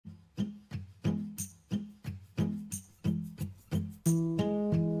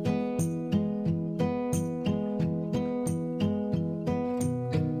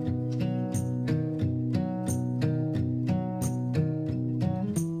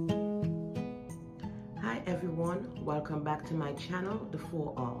Welcome back to my channel, The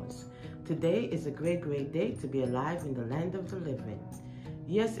 4 R's. Today is a great day to be alive in the land of the living.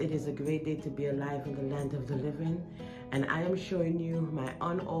 Yes, it is a great day to be alive in the land of the living, and I am showing you my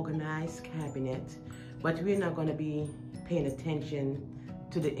unorganized cabinet, but we're not going to be paying attention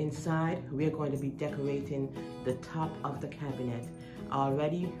to the inside. We're going to be decorating the top of the cabinet. I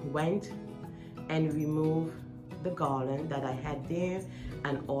already went and removed the garland that I had there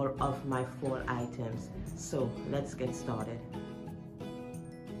and all of my fall items. So let's get started.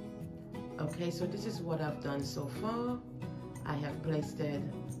 Okay, so this is what I've done so far. I have placed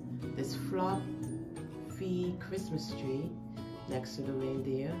this fluffy Christmas tree next to the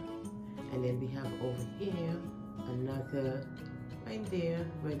reindeer, and then we have over here another reindeer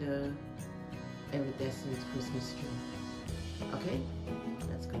with a iridescent Christmas tree. Okay,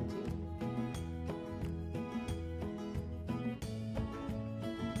 let's continue.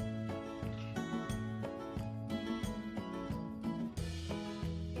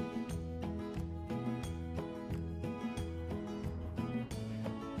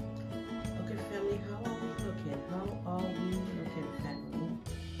 How are we looking, family?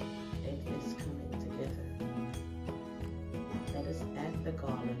 It is coming together. Let us add the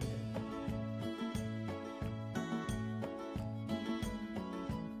garland.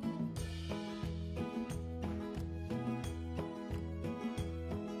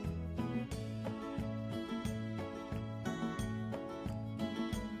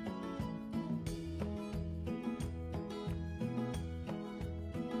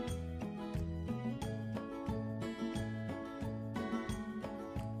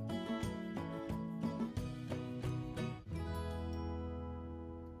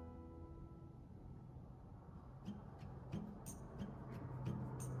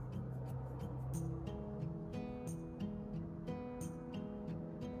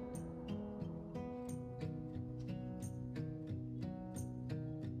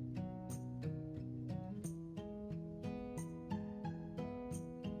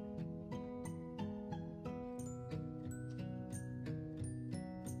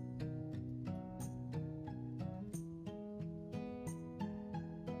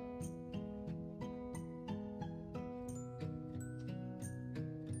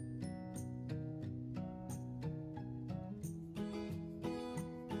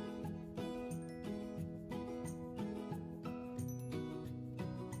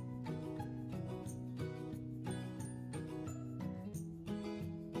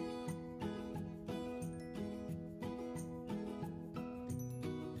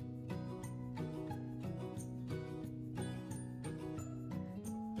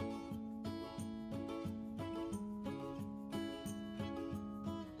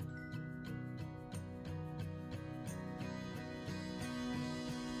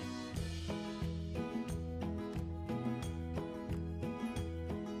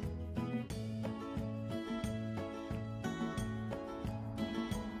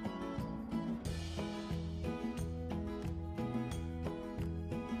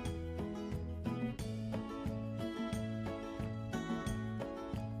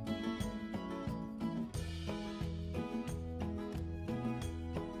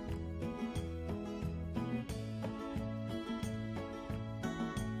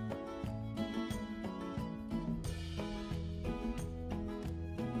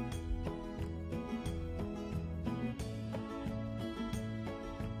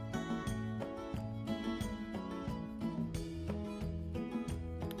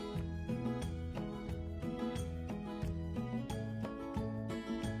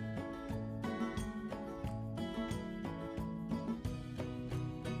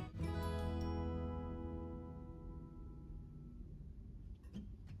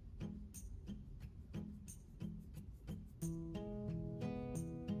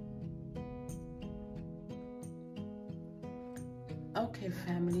 Okay,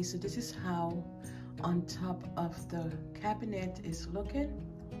 family, so this is how on top of the cabinet is looking.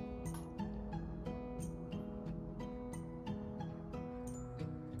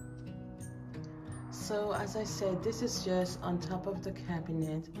 So as I said, this is just on top of the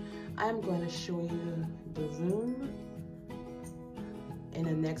cabinet. I'm going to show you the room in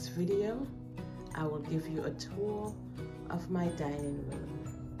the next video. I will give you a tour of my dining room.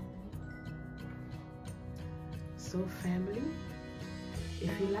 So family, if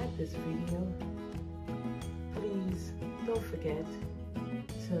you like this video, please don't forget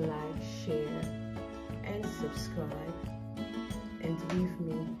to like, share, and subscribe. and leave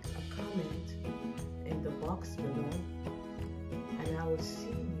me a comment in the box below, and I will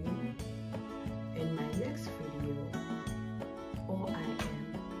see